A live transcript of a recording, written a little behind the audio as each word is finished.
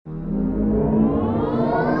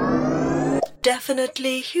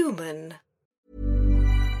definitely human.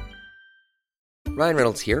 Ryan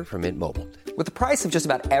Reynolds here from Mint Mobile. With the price of just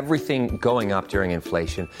about everything going up during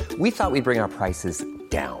inflation, we thought we'd bring our prices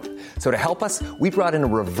down. So to help us, we brought in a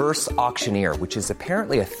reverse auctioneer, which is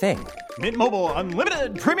apparently a thing. Mint Mobile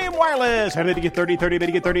Unlimited Premium Wireless. How to get 30, 30, bit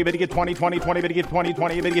to get 30, bit to get 20, 20, 20, bit to get 20,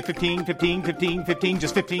 20, bit to get 15, 15, 15, 15,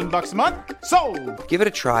 just $15 a month? Sold! Give it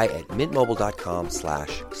a try at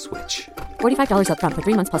mintmobile.com/switch. $45 up front for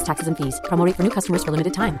 3 months plus taxes and fees. Promo rate for new customers for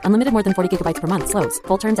limited time. Unlimited more than 40 gigabytes per month. Slows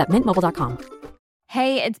full terms at mintmobile.com.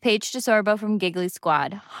 Hey, it's Paige DeSorbo from Giggly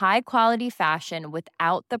Squad. High quality fashion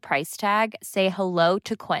without the price tag. Say hello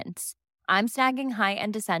to Quince. I'm snagging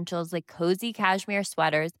high-end essentials like cozy cashmere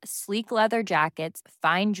sweaters, sleek leather jackets,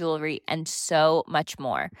 fine jewelry, and so much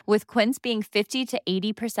more. With Quince being 50 to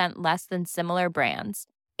 80% less than similar brands.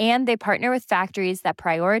 And they partner with factories that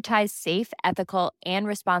prioritize safe, ethical, and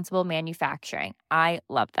responsible manufacturing. I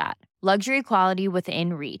love that. Luxury quality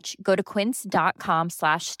within reach. Go to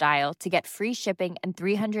quince.com/style to get free shipping and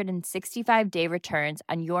 365-day returns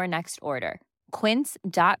on your next order.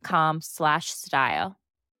 Quince.com/style.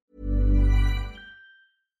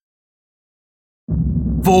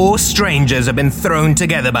 4 strangers have been thrown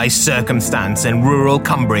together by circumstance in rural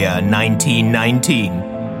Cumbria, 1919.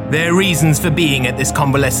 Their reasons for being at this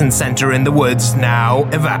convalescent centre in the woods now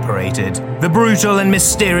evaporated. The brutal and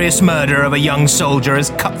mysterious murder of a young soldier has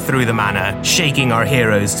cut through the manor, shaking our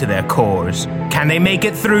heroes to their cores. Can they make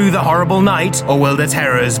it through the horrible night, or will the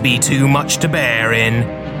terrors be too much to bear in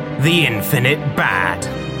The Infinite Bad?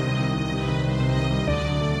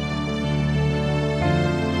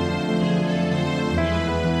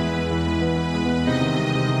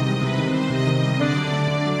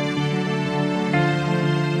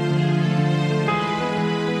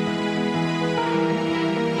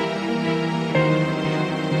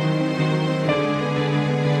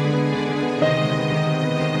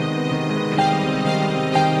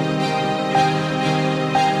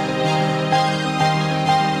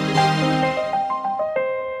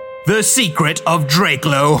 The Secret of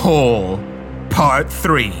Drakelow Hall, Part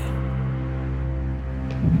 3.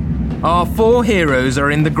 Our 4 heroes are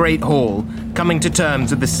in the Great Hall, coming to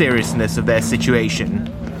terms with the seriousness of their situation.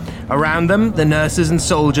 Around them, the nurses and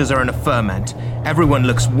soldiers are in a ferment. Everyone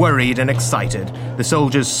looks worried and excited, the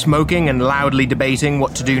soldiers smoking and loudly debating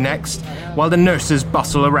what to do next, while the nurses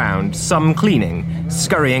bustle around, some cleaning,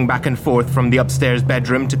 scurrying back and forth from the upstairs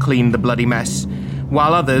bedroom to clean the bloody mess,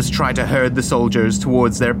 while others try to herd the soldiers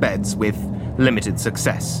towards their beds with limited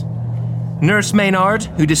success. Nurse Maynard,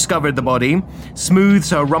 who discovered the body,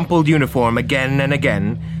 smooths her rumpled uniform again and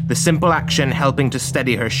again, the simple action helping to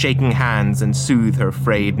steady her shaking hands and soothe her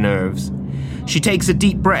frayed nerves. She takes a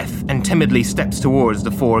deep breath and timidly steps towards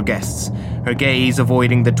the 4 guests, her gaze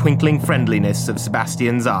avoiding the twinkling friendliness of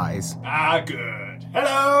Sebastian's eyes. Good.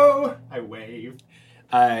 Hello! I wave.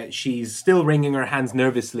 She's still wringing her hands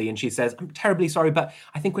nervously, and she says, "I'm terribly sorry, but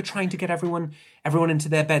I think we're trying to get everyone into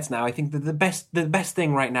their beds now. I think that the best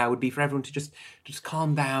thing right now would be for everyone to just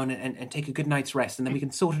calm down and take a good night's rest, and then we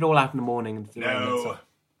can sort it all out in the morning." No.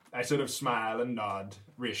 I sort of smile and nod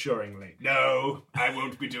reassuringly. No, I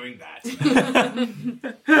won't be doing that.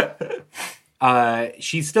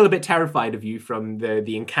 She's still a bit terrified of you from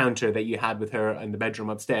the encounter that you had with her in the bedroom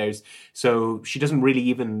upstairs, so she doesn't really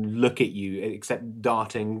even look at you, except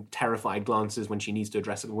darting terrified glances when she needs to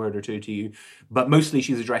address a word or two to you. But mostly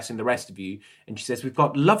she's addressing the rest of you, and she says, "We've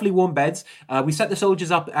got lovely warm beds. We set the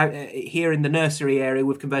soldiers up out here in the nursery area.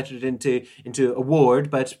 We've converted it into a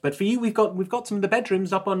ward, but for you, we've got some of the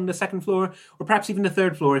bedrooms up on the second floor, or perhaps even the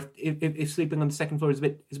third floor, if sleeping on the second floor is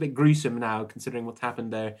a bit gruesome now, considering what's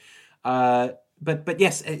happened there. But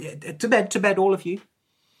yes, to bed, all of you."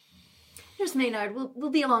 Nurse Maynard, we'll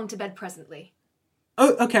be along to bed presently.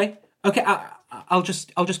 Oh, okay. I'll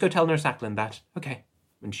just go tell Nurse Ackland that. Okay.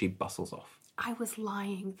 And she bustles off. I was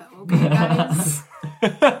lying, though, okay, guys?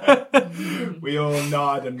 We all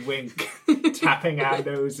nod and wink, tapping our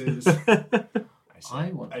noses.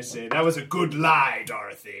 I say, that was a good lie,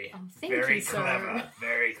 Dorothy. Oh, thank Very you, sir. clever.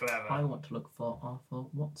 Very clever. I want to look for Arthur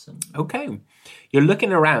Watson. Okay. You're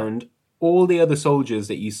looking around. All the other soldiers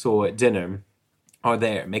that you saw at dinner are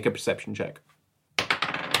there. Make a perception check.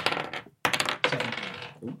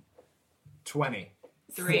 20.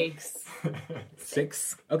 3.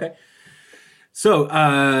 6. Okay. So,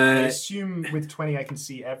 I assume with 20 I can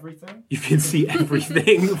see everything? You can see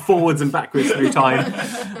everything forwards and backwards through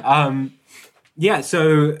time. Yeah,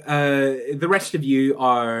 so the rest of you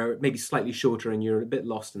are maybe slightly shorter and you're a bit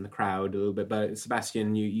lost in the crowd a little bit. But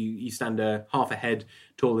Sebastian, you stand half a head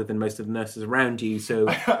taller than most of the nurses around you. So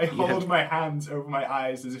I hold my hands over my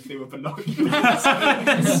eyes as if they were binoculars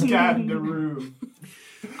and scan the room.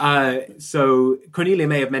 So Cornelia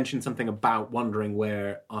may have mentioned something about wondering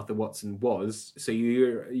where Arthur Watson was. So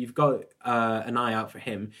you've got an eye out for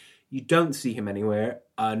him. You don't see him anywhere.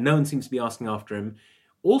 No one seems to be asking after him.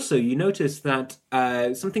 Also, you notice that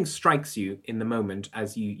something strikes you in the moment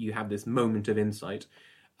as you have this moment of insight,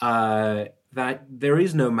 that there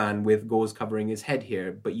is no man with gauze covering his head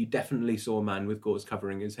here, but you definitely saw a man with gauze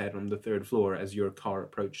covering his head on the 3rd floor as your car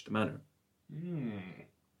approached the manor.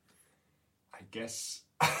 I guess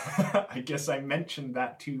I mentioned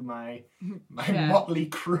that to my motley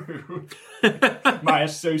crew, my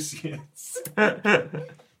associates.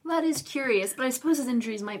 That is curious, but I suppose his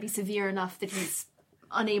injuries might be severe enough that he's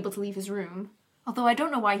unable to leave his room. Although I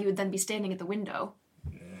don't know why he would then be standing at the window.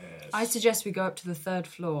 Yes. I suggest we go up to the 3rd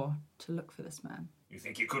floor to look for this man. You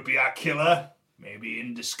think he could be our killer? Maybe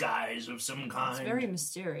in disguise of some kind? It's very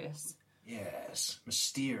mysterious. Yes,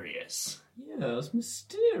 mysterious. Yes,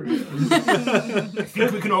 mysterious. I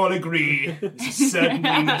think we can all agree this is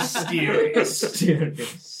certainly mysterious.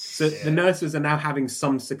 So the nurses are now having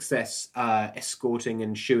some success escorting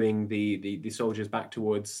and shooing the soldiers back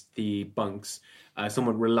towards the bunks,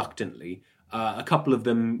 somewhat reluctantly. A couple of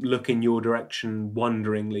them look in your direction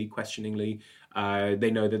wonderingly, questioningly.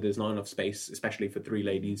 They know that there's not enough space, especially for 3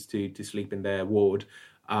 ladies to sleep in their ward.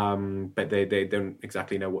 But they don't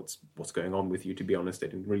exactly know what's going on with you, to be honest. They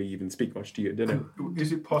didn't really even speak much to you at dinner.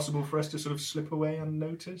 Is it possible for us to sort of slip away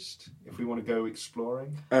unnoticed if we want to go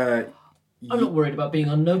exploring? I'm not worried about being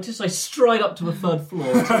unnoticed. I stride up to the 3rd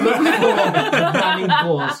floor to look for banning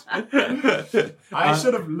doors. I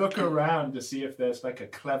sort of look around to see if there's like a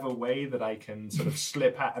clever way that I can sort of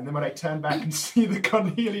slip out, and then when I turn back and see that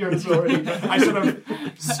Cornelia is already, I sort of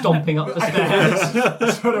stomping up the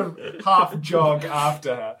stairs, sort of half jog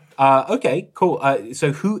after her. Okay, cool.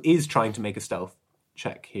 So who is trying to make a stealth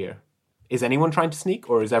check here? Is anyone trying to sneak,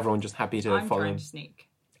 or is everyone just happy to follow? I'm trying to sneak.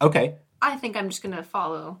 Okay. I think I'm just going to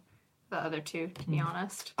follow the other 2, to be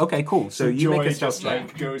honest. Okay, cool. So you Joy make a stealth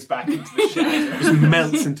just check. goes back into the shadows. Just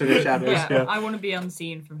melts into the shadows. Yeah, I want to be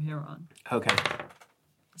unseen from here on. Okay.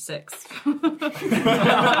 6.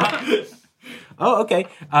 Oh, okay.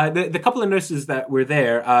 The couple of nurses that were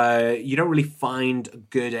there, you don't really find a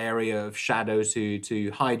good area of shadow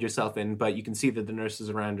to hide yourself in, but you can see that the nurses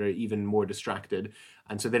around are even more distracted,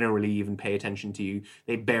 and so they don't really even pay attention to you.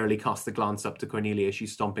 They barely cast a glance up to Cornelia.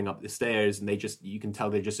 She's stomping up the stairs, and you can tell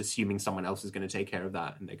they're just assuming someone else is going to take care of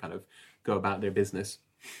that, and they kind of go about their business.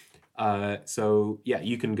 So, yeah,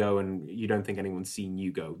 you can go, and you don't think anyone's seen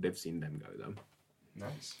you go. They've seen them go, though.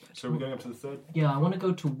 Nice. So we're going up to the 3rd? Yeah, I want to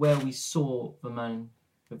go to where we saw the man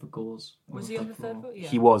with the gauze. Was he on the 3rd floor? Yeah.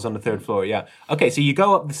 He was on the 3rd floor, yeah. Okay, so you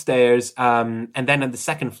go up the stairs, and then on the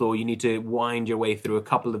 2nd floor, you need to wind your way through a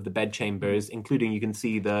couple of the bedchambers, including you can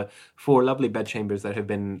see the 4 lovely bedchambers that have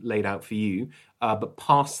been laid out for you. But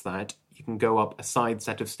past that, you can go up a side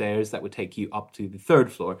set of stairs that would take you up to the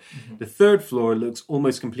 3rd floor. Mm-hmm. The 3rd floor looks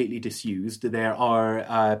almost completely disused. There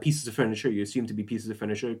are pieces of furniture, you assume to be pieces of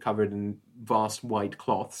furniture, covered in vast white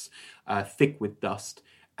cloths, thick with dust.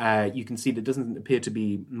 You can see there doesn't appear to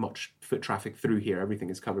be much foot traffic through here.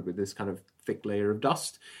 Everything is covered with this kind of thick layer of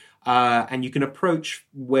dust. And you can approach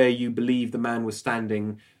where you believe the man was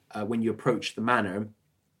standing when you approach the manor.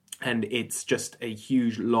 And it's just a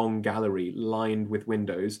huge, long gallery lined with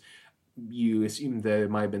windows. You assume there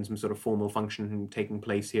might have been some sort of formal function taking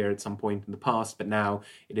place here at some point in the past, but now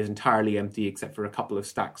it is entirely empty except for a couple of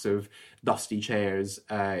stacks of dusty chairs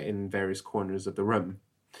in various corners of the room.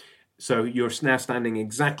 So you're now standing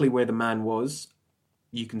exactly where the man was.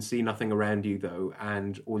 You can see nothing around you, though,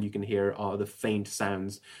 and all you can hear are the faint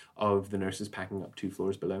sounds of the nurses packing up 2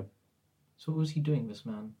 floors below. So what was he doing, this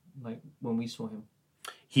man, like when we saw him?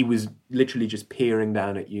 He was literally just peering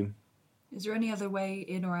down at you. Is there any other way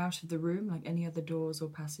in or out of the room, like any other doors or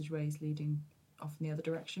passageways leading off in the other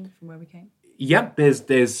direction from where we came? Yep,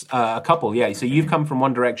 there's a couple, yeah. So you've come from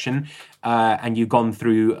one direction and you've gone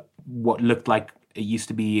through what looked like it used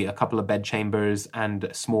to be a couple of bedchambers and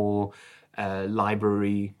a small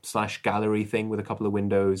library/gallery thing with a couple of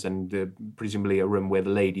windows and presumably a room where the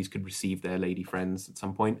ladies could receive their lady friends at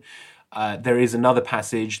some point. There is another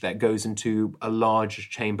passage that goes into a large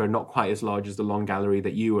chamber, not quite as large as the long gallery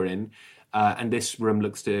that you were in. And this room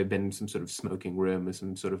looks to have been some sort of smoking room or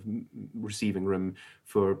some sort of receiving room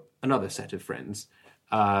for another set of friends.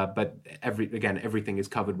 But everything is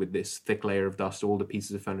covered with this thick layer of dust. All the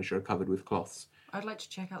pieces of furniture are covered with cloths. I'd like to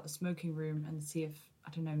check out the smoking room and see if,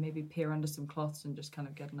 I don't know, maybe peer under some cloths and just kind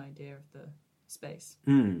of get an idea of the space.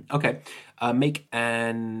 Okay. Make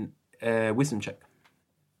an wisdom check.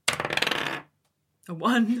 A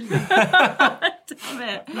 1. Damn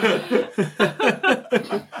it.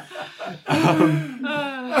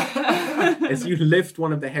 As you lift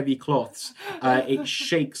one of the heavy cloths, it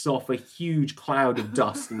shakes off a huge cloud of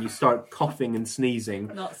dust and you start coughing and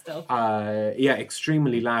sneezing. Not stealthy.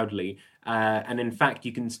 Extremely loudly. And in fact,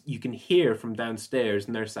 you can hear from downstairs,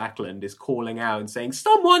 Nurse Ackland is calling out and saying,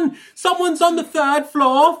 someone's on the 3rd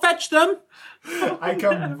floor, fetch them. I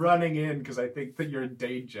come running in because I think that you're in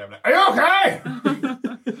danger. I'm like, are you okay?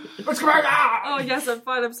 What's going on? Oh, yes, I'm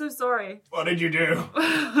fine. I'm so sorry. What did you do?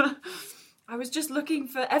 I was just looking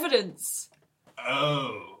for evidence.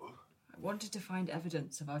 Oh. I wanted to find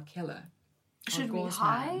evidence of our killer. Should we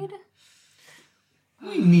hide?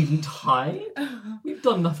 We needn't hide. We've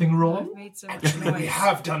done nothing wrong. I've made so much Actually, we noise.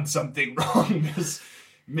 have done something wrong,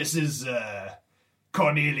 Mrs.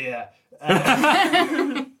 Cornelia.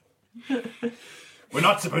 We're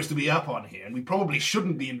not supposed to be up on here, and we probably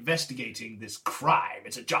shouldn't be investigating this crime.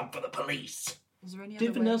 It's a job for the police. Is there any other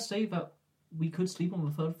Did the way? nurse say that we could sleep on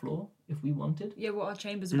the 3rd floor if we wanted? Yeah, well, our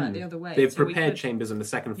chamber's about the other way. They've so we prepared could- chambers on the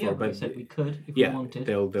 2nd floor, Yeah, but they said we could if yeah, we wanted.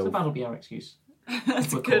 they'll- So that'll be our excuse.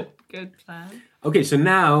 That's a We're good plan. Okay, so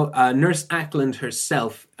now Nurse Ackland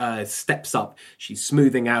herself steps up. She's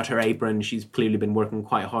smoothing out her apron. She's clearly been working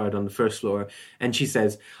quite hard on the 1st floor. And she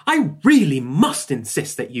says, I really must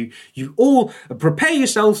insist that you all prepare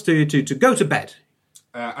yourselves to go to bed.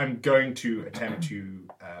 I'm going to attempt to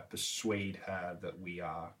persuade her that we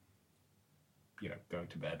are, going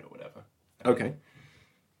to bed or whatever. Okay.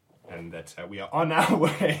 And that we are on our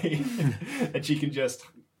way. And she can just...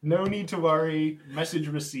 No need to worry. Message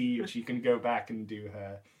received. She can go back and do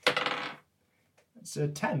her... It's a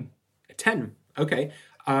 10. 10. Okay.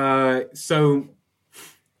 So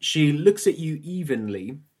she looks at you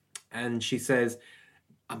evenly and she says,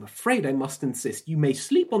 I'm afraid I must insist. You may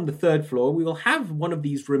sleep on the 3rd floor. We will have one of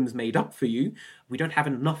these rooms made up for you. We don't have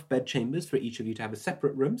enough bed chambers for each of you to have a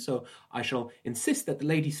separate room, so I shall insist that the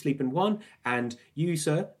ladies sleep in one and you,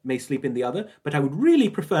 sir, may sleep in the other. But I would really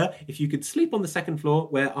prefer if you could sleep on the 2nd floor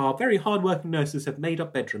where our very hard-working nurses have made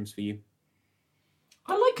up bedrooms for you.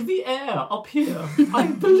 I like the air up here. I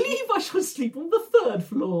believe I shall sleep on the 3rd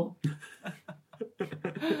floor.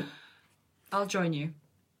 I'll join you.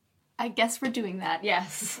 I guess we're doing that,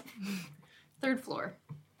 yes. 3rd floor.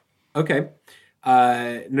 Okay.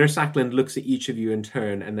 Nurse Ackland looks at each of you in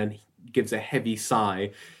turn and then gives a heavy sigh.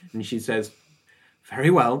 And she says, very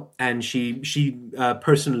well. And she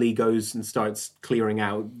personally goes and starts clearing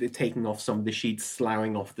out, taking off some of the sheets,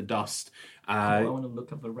 sloughing off the dust. I want to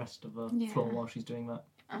look at the rest of the floor while she's doing that.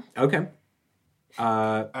 Okay.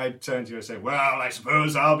 I turn to her and say, well, I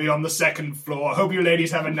suppose I'll be on the 2nd floor. Hope you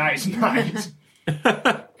ladies have a nice night.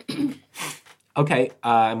 Okay,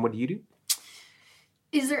 and what do you do?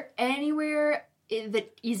 Is there anywhere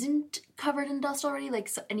that isn't covered in dust already? Like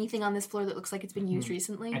anything on this floor that looks like it's been used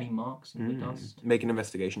recently? Any marks in the dust? Make an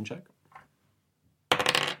investigation check.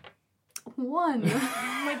 1.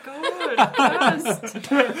 Oh my god, We're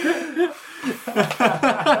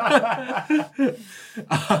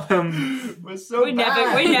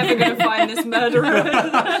never going to find this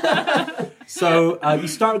murderer. So you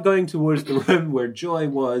start going towards the room where Joy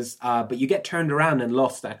was, but you get turned around and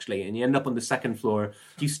lost, actually, and you end up on the 2nd floor.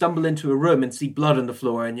 You stumble into a room and see blood on the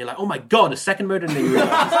floor, and you're like, oh my god, a second murder? And then you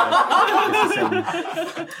realize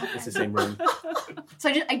it's the same room. So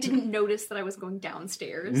I didn't notice that I was going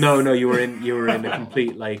downstairs. No, you were in a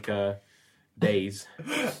complete, daze.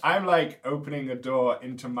 I'm opening a door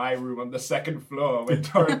into my room on the 2nd floor when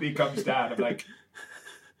Dorothy comes down. I'm like,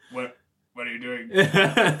 what are you doing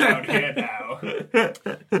down here now?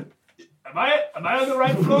 Am I on the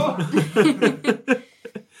right floor?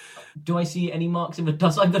 Do I see any marks in the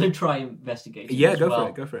dust? I'm going to try investigating. Yeah, as go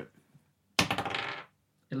well. for it.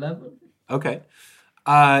 11. Okay.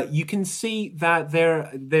 You can see that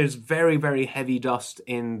there's very, very heavy dust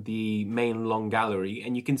in the main long gallery,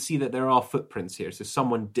 and you can see that there are footprints here. So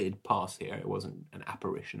someone did pass here. It wasn't an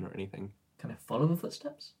apparition or anything. Can I follow the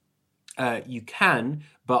footsteps? You can,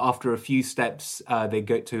 but after a few steps, they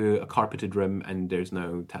go to a carpeted room, and there's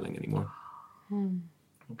no telling anymore.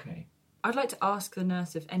 Okay. I'd like to ask the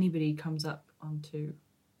nurse if anybody comes up onto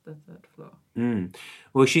the 3rd floor.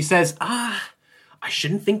 Well, she says, I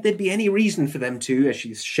shouldn't think there'd be any reason for them to, as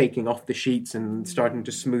she's shaking off the sheets and starting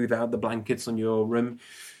to smooth out the blankets on your room.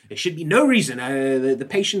 There should be no reason. The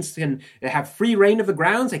patients can have free reign of the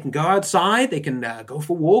grounds. They can go outside. They can go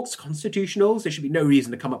for walks, constitutionals. There should be no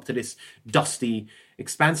reason to come up to this dusty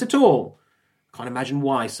expanse at all. Can't imagine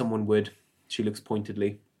why someone would. She looks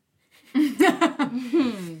pointedly.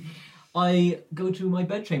 I go to my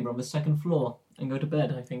bedchamber on the second floor and go to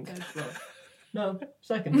bed, I think. Third floor. No,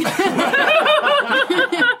 second. I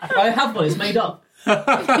have one, it's made up.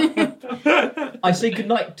 I say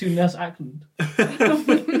goodnight to Nurse Ackland.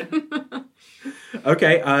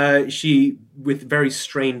 Okay, she, with very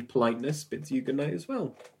strained politeness, bids you goodnight as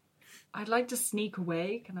well. I'd like to sneak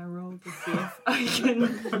away. Can I roll to see if I can?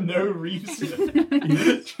 For no reason.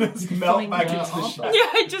 You just melt back into the shadow. Yeah,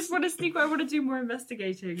 I just want to sneak away. I want to do more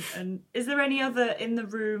investigating. And is there any other in the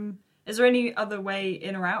room? Is there any other way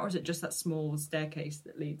in or out, or is it just that small staircase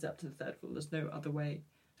that leads up to the third floor? There's no other way.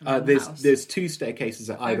 There's two staircases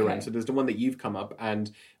at either Okay. end. So there's the one that you've come up,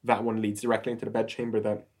 and that one leads directly into the bedchamber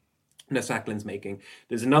that Nurse Ackland's making.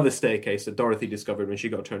 There's another staircase that Dorothy discovered when she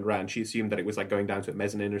got turned around. She assumed that it was like going down to a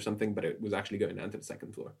mezzanine or something, but it was actually going down to the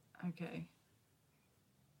second floor. Okay.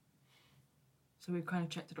 So we've kind of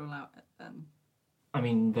checked it all out then. I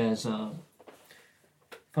mean, there's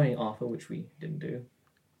finding Arthur, which we didn't do,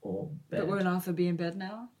 or bed. But won't Arthur be in bed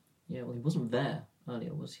now? Yeah, well, he wasn't there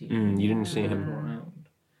earlier, was he? You didn't see him. Around.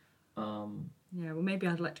 Yeah, well, maybe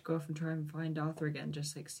I'd like to go off and try and find Arthur again,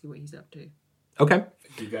 just like see what he's up to. Okay. Are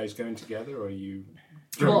you guys going together, or are you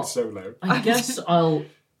going solo? I guess I'll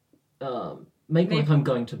make like I'm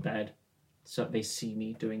going to bed, so they see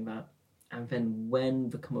me doing that, and then when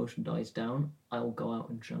the commotion dies down, I'll go out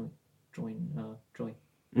and join Joy.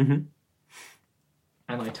 Mm-hmm.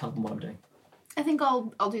 And I tell them what I'm doing. I think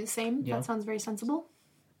I'll do the same. Yeah. That sounds very sensible.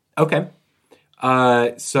 Okay.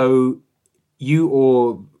 So you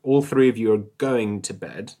all three of you are going to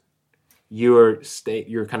bed. You're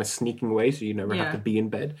kind of sneaking away, so you never have to be in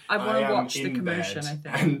bed. I want to watch the in commotion, bed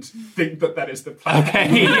I think. and think that is the plan.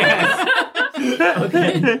 Okay,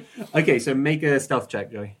 yes. Okay, so make a stealth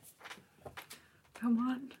check, Joey. Come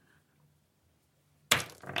on.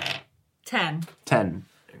 10. 10.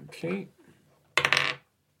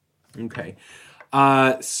 Okay.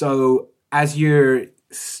 So as you're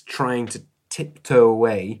trying to tiptoe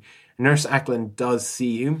away, Nurse Ackland does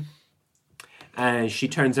see you. And she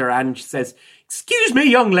turns around and she says, "Excuse me,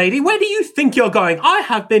 young lady, where do you think you're going? I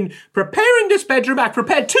have been preparing this bedroom. I've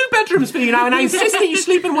prepared 2 bedrooms for you now, and I insist that you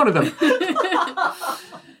sleep in one of them."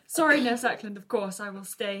 Sorry, Nurse Ackland, of course, I will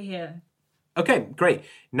stay here. Okay, great.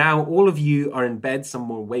 Now all of you are in bed, some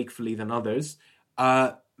more wakefully than others.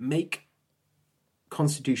 Make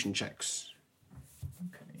constitution checks.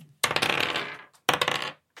 Okay.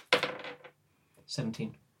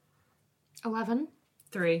 17. 11.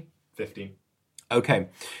 3. 15. Okay,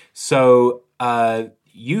 so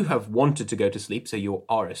you have wanted to go to sleep, so you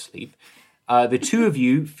are asleep. The two of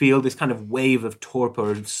you feel this kind of wave of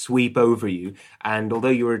torpor sweep over you, and although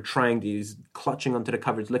you were trying to, clutching onto the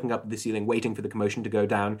covers, looking up at the ceiling, waiting for the commotion to go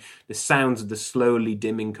down, the sounds of the slowly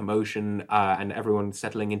dimming commotion and everyone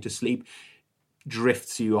settling into sleep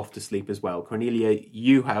drifts you off to sleep as well. Cornelia,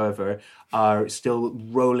 you, however, are still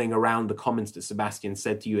rolling around the comments that Sebastian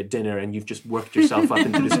said to you at dinner, and you've just worked yourself up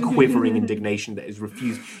into this quivering indignation that is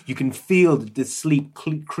refused. You can feel the sleep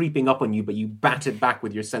creeping up on you, but you bat it back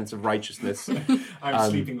with your sense of righteousness. I'm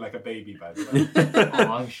sleeping like a baby, by the way.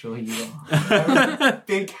 Oh, I'm sure you are.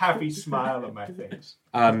 Big happy smile on my face.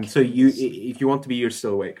 So if you want to be, you're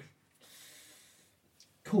still awake.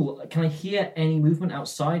 Cool. Can I hear any movement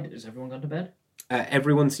outside? Is everyone gone to bed?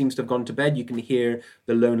 Everyone seems to have gone to bed. You can hear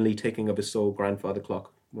the lonely ticking of a soul grandfather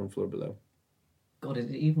clock 1 floor below. God, is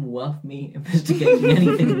it even worth me investigating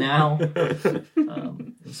anything now? It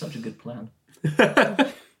was such a good plan.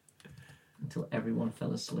 Until everyone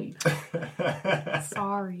fell asleep.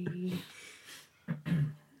 Sorry.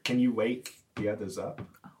 Can you wake the others up?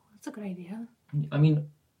 That's a good idea. I mean,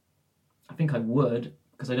 I think I would,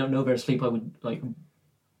 because I don't know they're asleep. I would,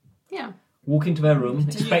 Yeah. walk into their room,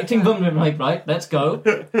 expecting them, and right, let's go.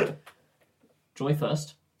 Joy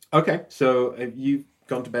first. Okay, so you've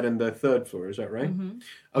gone to bed on the 3rd floor, is that right? Mm-hmm.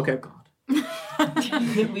 Okay. Oh, God. I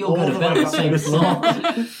think we all go to bed on the same floor.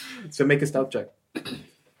 So make a stealth check.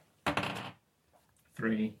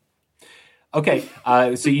 3. Okay,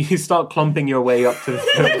 so you start clumping your way up to the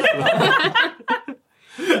 3rd floor.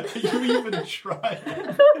 You even try.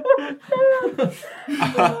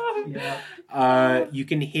 Yeah. You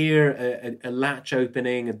can hear a latch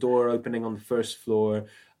opening, a door opening on the 1st floor,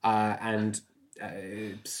 and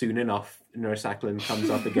soon enough, Nurse Ackland comes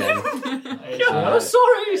up again. Sorry,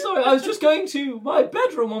 I was just going to my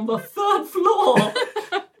bedroom on the 3rd floor.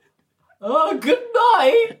 Good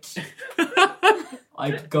night. I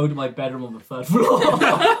go to my bedroom on the 3rd floor.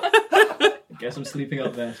 I guess I'm sleeping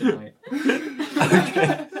up there tonight.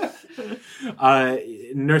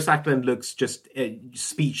 Nurse Ackland looks just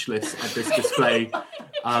speechless at this display.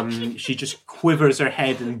 She just quivers her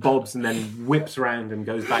head and bobs and then whips around and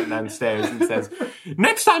goes back downstairs and says,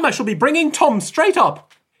 "Next time I shall be bringing Tom straight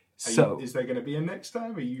up." Is there going to be a next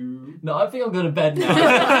time? Are you... No, I think I'll go to bed now. I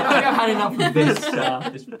think I've had enough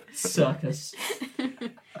of this circus.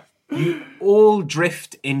 You all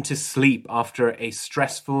drift into sleep after a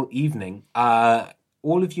stressful evening.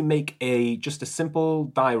 All of you make just a simple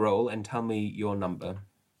die roll and tell me your number.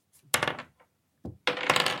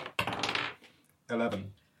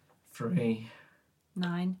 11. 3.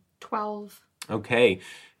 9. 12. Okay,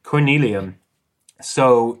 Cornelia.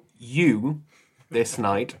 So you, this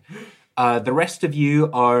night, the rest of you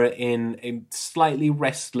are in a slightly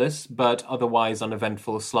restless but otherwise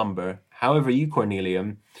uneventful slumber. However, you,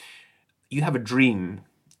 Cornelia, you have a dream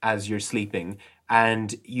as you're sleeping,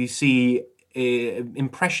 and you see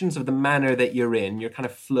impressions of the manor that you're in. You're kind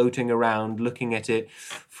of floating around, looking at it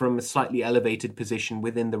from a slightly elevated position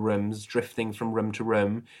within the rooms, drifting from room to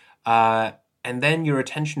room. And then your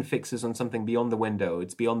attention fixes on something beyond the window.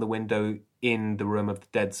 It's beyond the window in the room of the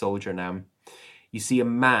dead soldier now. You see a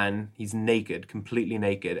man, he's naked, completely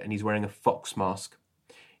naked, and he's wearing a fox mask.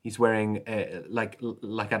 He's wearing, like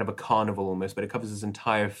out of a carnival almost, but it covers his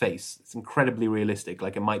entire face. It's incredibly realistic,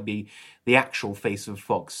 like it might be the actual face of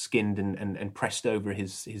Fox, skinned and pressed over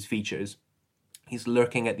his features. He's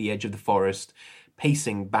lurking at the edge of the forest,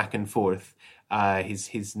 pacing back and forth,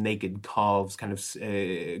 his naked calves kind of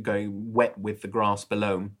going wet with the grass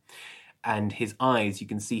below. And his eyes, you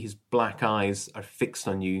can see his black eyes are fixed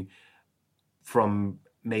on you from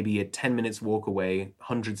maybe a 10 minutes walk away,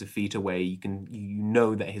 hundreds of feet away. You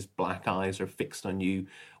know that his black eyes are fixed on you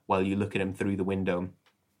while you look at him through the window.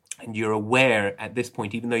 And you're aware at this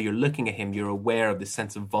point, even though you're looking at him, you're aware of this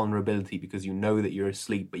sense of vulnerability because you know that you're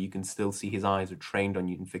asleep, but you can still see his eyes are trained on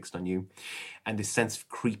you and fixed on you. And this sense of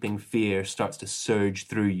creeping fear starts to surge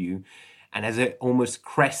through you. And as it almost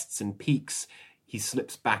crests and peaks, he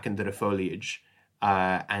slips back into the foliage.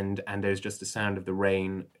 And there's just the sound of the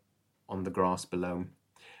rain on the grass below.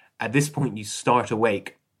 At this point, you start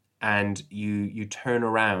awake and you turn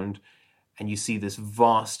around and you see this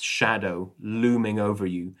vast shadow looming over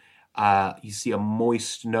you. You see a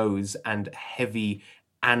moist nose and heavy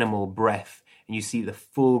animal breath. And you see the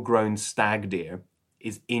full-grown stag deer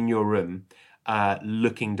is in your room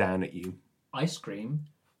looking down at you. I scream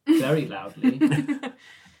very loudly.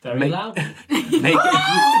 Very loudly.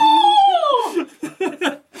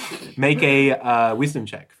 Make a wisdom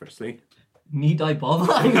check, firstly. Need I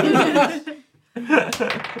bother?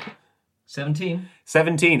 17.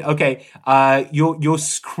 17. Okay. Your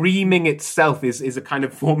screaming itself is a kind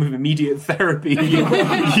of form of immediate therapy.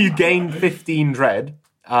 You gain 15 dread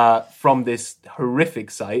from this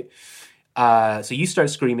horrific sight. So you start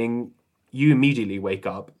screaming. You immediately wake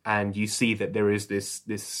up and you see that there is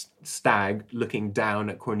this stag looking down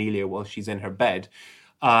at Cornelia while she's in her bed.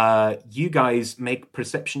 You guys make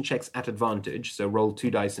perception checks at advantage, so roll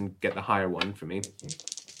 2 dice and get the higher one for me.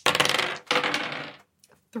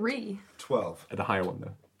 3. 12. At the higher one,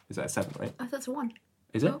 though. Is that a 7, right? I thought it's a 1.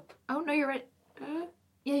 Is it? Oh no, you're right.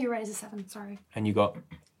 Yeah, you're right, it's a 7, sorry. And you got?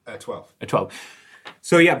 12. A 12.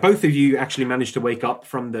 So yeah, both of you actually managed to wake up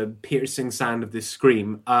from the piercing sound of this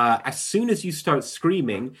scream. As soon as you start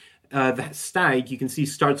screaming, that stag, you can see,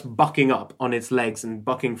 starts bucking up on its legs and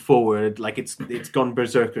bucking forward like it's gone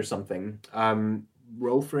berserk or something.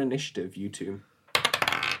 Roll for initiative, you two.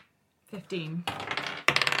 15.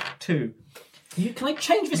 2. Can I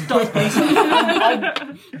change this dice, please?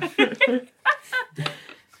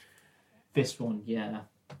 This one, yeah.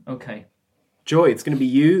 Okay. Joy, it's going to be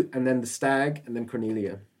you, and then the stag, and then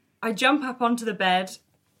Cornelia. I jump up onto the bed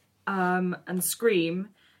and scream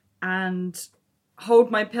and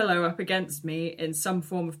hold my pillow up against me in some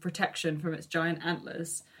form of protection from its giant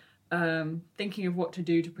antlers, thinking of what to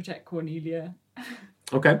do to protect Cornelia.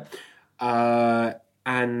 Okay.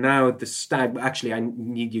 And now the stag... Actually, I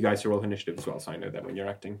need you guys to roll initiative as well, so I know that when you're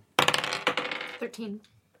acting. 13.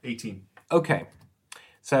 18. Okay.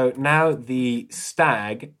 So now the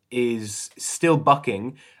stag is still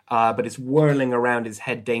bucking, but it's whirling around his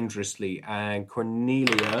head dangerously. And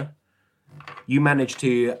Cornelia, you manage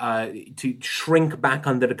to shrink back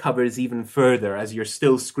under the covers even further as you're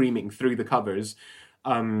still screaming through the covers.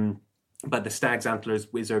 But the stag's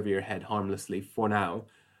antlers whiz over your head harmlessly for now.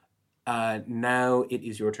 Now it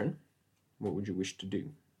is your turn. What would you wish to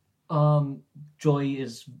do? Joy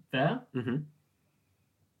is there. Mm-hmm.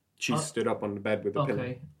 She stood up on the bed with a pillow.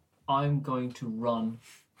 Okay, I'm going to run.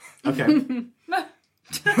 Okay.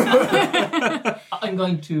 I'm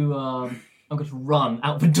going to run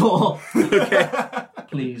out the door. Okay.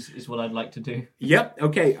 Please, is what I'd like to do. Yep.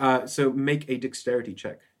 Okay. So make a dexterity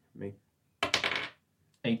check. Me.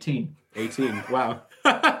 18. 18. Wow.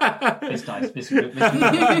 This dice. This is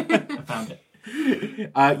I found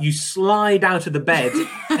it. You slide out of the bed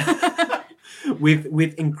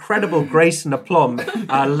with incredible grace and aplomb,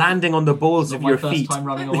 landing on the balls of your feet. My first time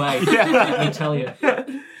running away. Let me tell you.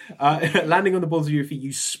 Landing on the balls of your feet,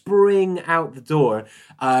 you spring out the door.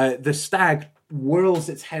 The stag whirls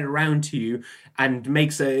its head around to you and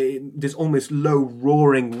makes this almost low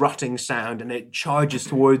roaring rutting sound, and it charges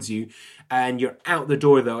towards you, and you're out the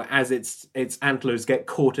door though as its antlers get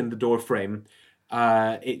caught in the door frame.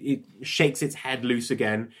 It shakes its head loose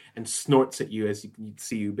again and snorts at you as you can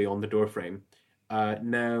see you beyond the door frame.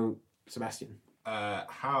 Now, Sebastian.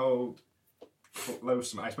 How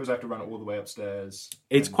close am I? I suppose I have to run all the way upstairs.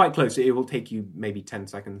 It's quite close. It will take you maybe 10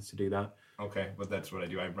 seconds to do that. Okay, well that's what I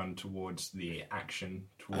do. I run towards the action,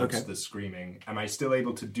 towards the screaming. Am I still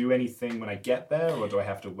able to do anything when I get there, or do I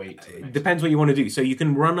have to wait till the next Depends what you want to do. So you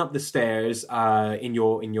can run up the stairs in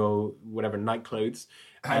your whatever night clothes.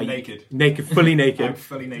 I'm naked. Fully naked. I'm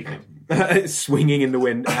fully naked. Swinging in the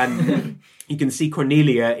wind. And you can see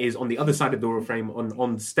Cornelia is on the other side of the door frame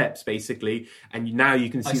on the steps, basically. And now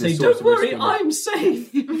you can see the source don't worry, I'm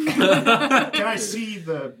safe. Can I see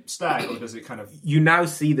the stag, or does it kind of... You now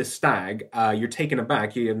see the stag. You're taken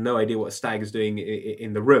aback. You have no idea what a stag is doing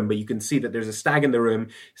in the room, but you can see that there's a stag in the room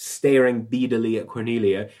staring beadily at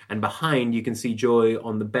Cornelia. And behind, you can see Joy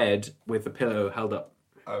on the bed with a pillow held up.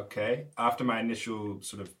 Okay. After my initial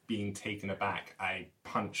sort of being taken aback, I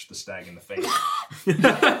punch the stag in the face.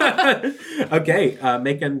 Okay,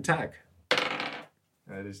 make an attack.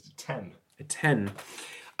 That is 10. A 10.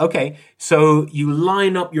 Okay, so you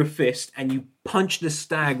line up your fist and you punch the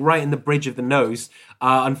stag right in the bridge of the nose.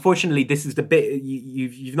 Unfortunately, this is the bit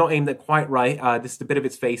you've not aimed it quite right. This is the bit of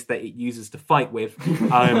its face that it uses to fight with.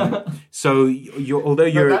 So although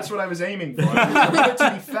you're... No, that's what I was aiming for. I want it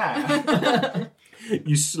to be fair.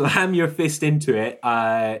 You slam your fist into it,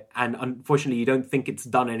 and unfortunately you don't think it's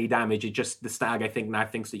done any damage. It just, the stag, I think, now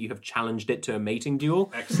thinks that you have challenged it to a mating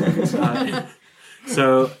duel. Excellent.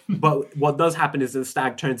 But what does happen is the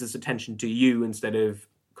stag turns its attention to you instead of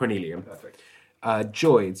Cornelia. Perfect.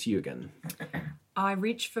 Joy, it's you again. I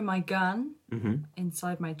reach for my gun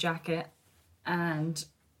inside my jacket and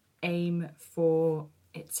aim for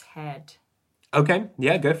its head. Okay,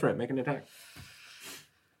 yeah, go for it. Make an attack.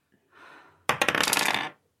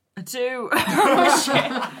 A 2. Oh,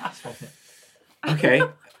 shit. Okay.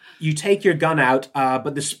 You take your gun out,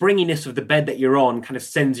 but the springiness of the bed that you're on kind of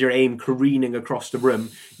sends your aim careening across the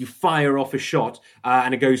room. You fire off a shot,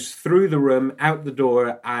 and it goes through the room, out the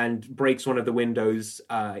door, and breaks one of the windows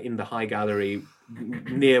in the high gallery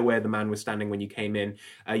near where the man was standing when you came in.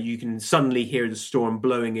 You can suddenly hear the storm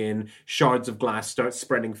blowing in. Shards of glass start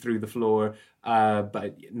spreading through the floor,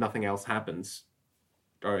 but nothing else happens.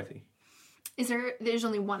 Dorothy. There's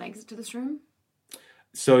only one exit to this room?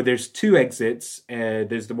 So there's 2 exits.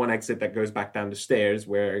 There's the one exit that goes back down the stairs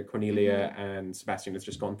where Cornelia and Sebastian has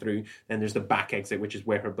just gone through. Then there's the back exit, which is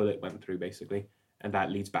where her bullet went through, basically. And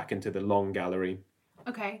that leads back into the long gallery.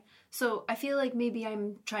 Okay. So I feel like maybe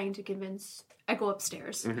I'm trying to convince... I go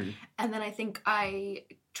upstairs. And then I think I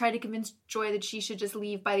try to convince Joy that she should just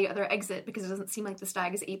leave by the other exit because it doesn't seem like the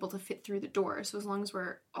stag is able to fit through the door. So as long as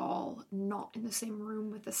we're all not in the same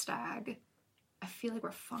room with the stag... I feel like we're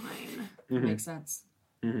fine. Makes sense.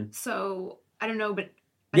 So, I don't know, but...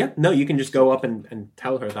 Yeah, no, you can just go up and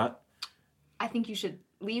tell her that. I think you should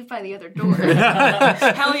leave by the other door.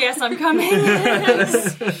 Hell yes, I'm coming.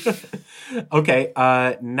 Okay,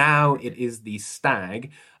 now it is the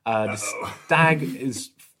stag. The stag is...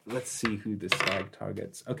 Let's see who the stag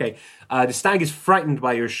targets. Okay, the stag is frightened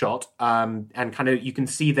by your shot, and kind of you can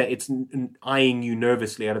see that it's eyeing you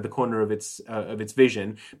nervously out of the corner of its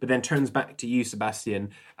vision, but then turns back to you, Sebastian,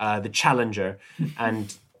 the challenger,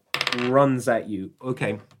 and runs at you.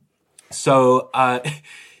 Okay, so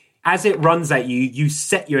as it runs at you, you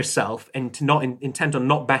set yourself and intent on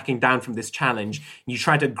not backing down from this challenge. You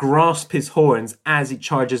try to grasp his horns as it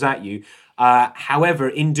charges at you. However,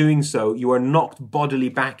 in doing so, you are knocked bodily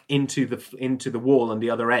back into the wall on the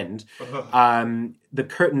other end. The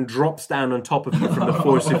curtain drops down on top of you from the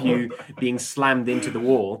force of you being slammed into the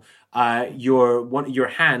wall. Your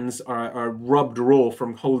hands are rubbed raw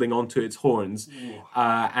from holding onto its horns,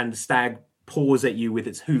 and the stag paws at you with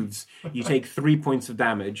its hooves. You take 3 points of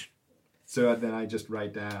damage. So then I just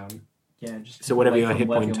write down... Yeah, just so whatever your hit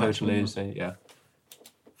point total is, yeah.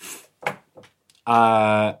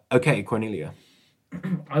 Okay, Cornelia.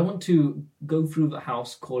 I want to go through the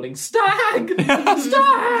house calling, "Stag!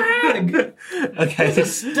 Stag! Okay. There's a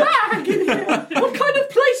stag in here! What kind of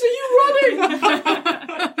place are you running?"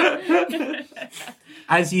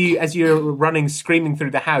 As you're running, screaming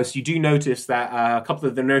through the house, you do notice that a couple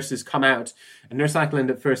of the nurses come out. And Nurse Ackland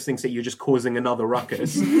at first thinks that you're just causing another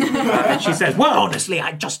ruckus. And she says, "Well, honestly,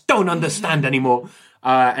 I just don't understand anymore."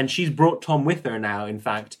 And she's brought Tom with her now, in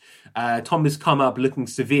fact. Tom has come up looking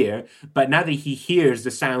severe, but now that he hears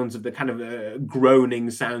the sounds of the kind of groaning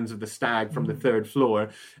sounds of the stag from the third floor,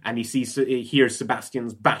 and he hears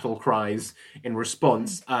Sebastian's battle cries in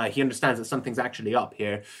response, he understands that something's actually up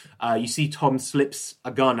here. You see Tom slips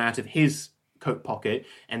a gun out of his coat pocket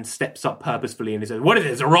and steps up purposefully and he says, "What is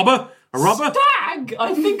this, a robber? A robber?" "Stag!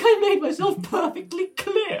 I think I made myself perfectly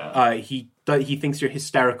clear." He thinks you're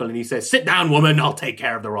hysterical and he says, "Sit down, woman, I'll take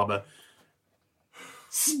care of the robber."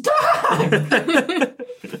 "Stag!"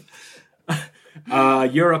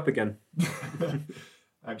 You're up again.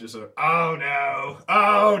 I'm just sort of, oh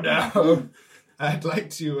no. I'd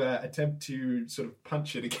like to attempt to sort of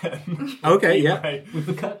punch it again. Okay, yeah. With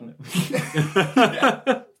the curtain.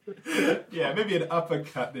 Yeah, maybe an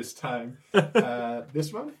uppercut this time.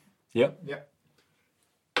 This one? Yep.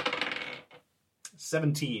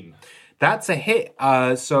 17. That's a hit.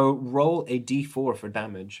 So roll a d4 for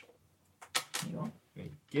damage.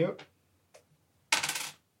 Thank you.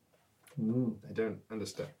 Ooh. I don't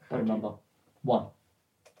understand. I remember. 1.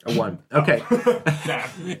 A 1. Okay.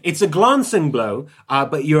 It's a glancing blow,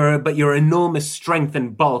 but your enormous strength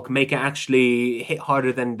and bulk make it actually hit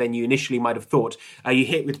harder than you initially might have thought. You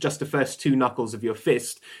hit with just the first 2 knuckles of your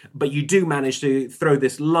fist, but you do manage to throw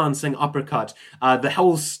this lancing uppercut. The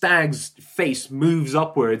whole stag's face moves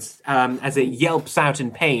upwards as it yelps out in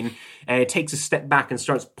pain. It takes a step back and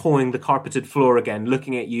starts pawing the carpeted floor again,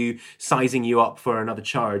 looking at you, sizing you up for another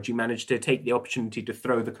charge. You manage to take the opportunity to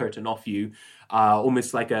throw the curtain off you,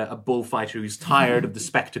 almost like a bullfighter who's tired of the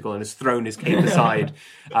spectacle and has thrown his cape aside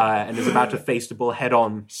and is about to face the bull head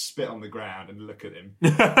on. Spit on the ground and look at him.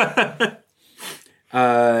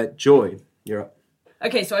 Joy, you're up.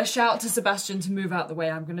 Okay, so I shout to Sebastian to move out the way.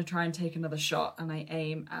 I'm going to try and take another shot, and I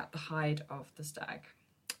aim at the hide of the stag.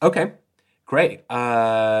 Okay, great.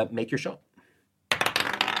 Make your shot.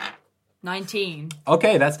 19.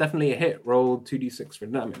 Okay, that's definitely a hit. Roll 2d6 for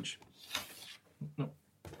damage. No.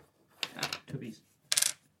 2Bs.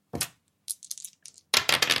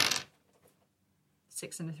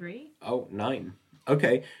 6 and a 3. Oh, 9.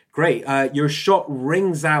 Okay, great. Your shot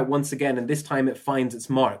rings out once again, and this time it finds its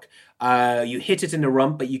mark. You hit it in the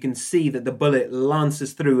rump, but you can see that the bullet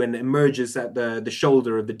lances through and emerges at the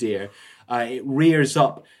shoulder of the deer. It rears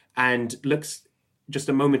up and looks just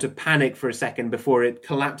a moment of panic for a second before it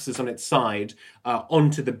collapses on its side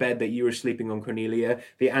onto the bed that you were sleeping on, Cornelia,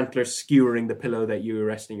 the antler skewering the pillow that you were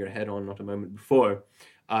resting your head on not a moment before.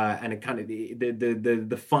 And it kind of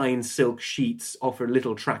the fine silk sheets offer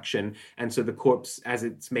little traction, and so the corpse, as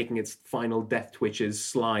it's making its final death twitches,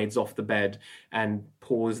 slides off the bed and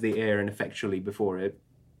paws the air ineffectually before it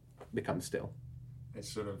becomes still. I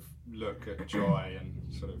sort of look at Joy and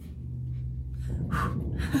sort of...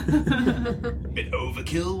 Bit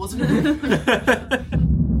overkill, wasn't it?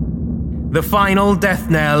 The final death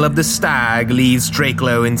knell of the stag leaves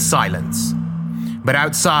Drakelow in silence. But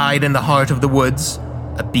outside in the heart of the woods,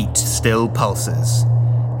 a beat still pulses.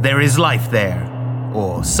 There is life there,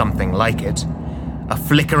 or something like it. A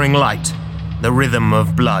flickering light, the rhythm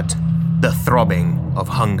of blood, the throbbing of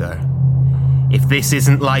hunger. If this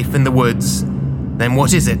isn't life in the woods, then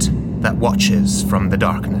what is it that watches from the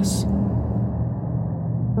darkness?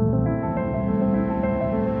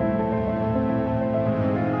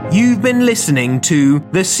 You've been listening to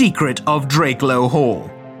The Secret of Drakelow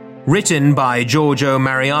Hall. Written by Giorgio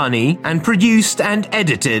Mariani and produced and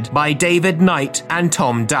edited by David Knight and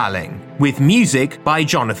Tom Dalling, with music by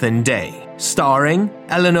Jonathan Day. Starring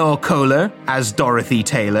Eleanor Kohler as Dorothy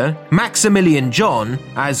Taylor, Maximilian John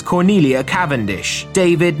as Cornelia Cavendish,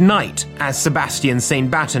 David Knight as Sebastian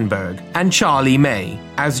St. Battenberg, and Charlie May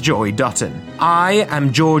as Joy Dutton. I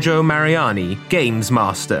am Giorgio Mariani, Games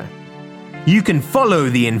Master. You can follow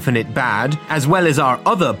The Infinite Bad, as well as our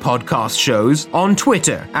other podcast shows, on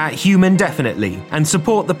Twitter @HumanDefinitely, and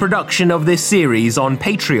support the production of this series on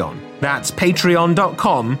Patreon. That's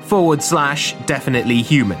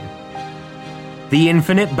patreon.com/definitelyhuman. The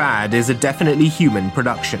Infinite Bad is a Definitely Human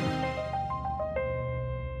production.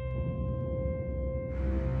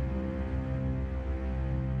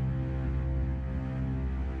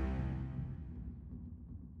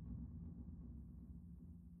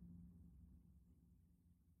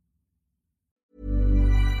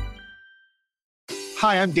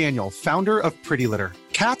 Hi, I'm Daniel, founder of Pretty Litter.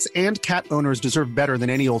 Cats and cat owners deserve better than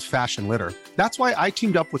any old-fashioned litter. That's why I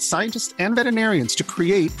teamed up with scientists and veterinarians to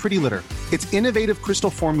create Pretty Litter. Its innovative crystal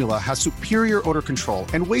formula has superior odor control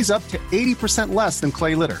and weighs up to 80% less than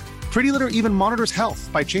clay litter. Pretty Litter even monitors health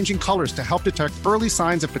by changing colors to help detect early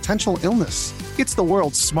signs of potential illness. It's the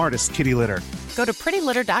world's smartest kitty litter. Go to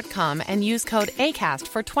prettylitter.com and use code ACAST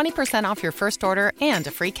for 20% off your first order and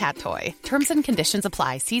a free cat toy. Terms and conditions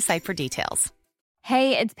apply. See site for details.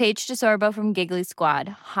 Hey, it's Paige DeSorbo from Giggly Squad.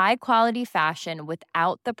 High quality fashion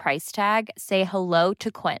without the price tag. Say hello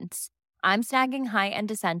to Quince. I'm snagging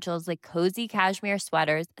high-end essentials like cozy cashmere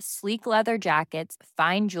sweaters, sleek leather jackets,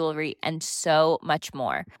 fine jewelry, and so much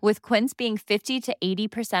more. With Quince being 50 to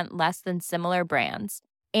 80% less than similar brands.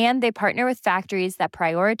 And they partner with factories that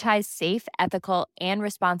prioritize safe, ethical, and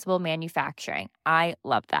responsible manufacturing. I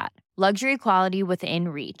love that. Luxury quality within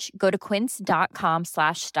reach. Go to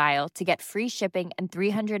quince.com/style to get free shipping and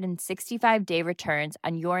 365-day returns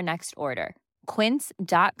on your next order.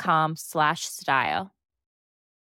 Quince.com/style.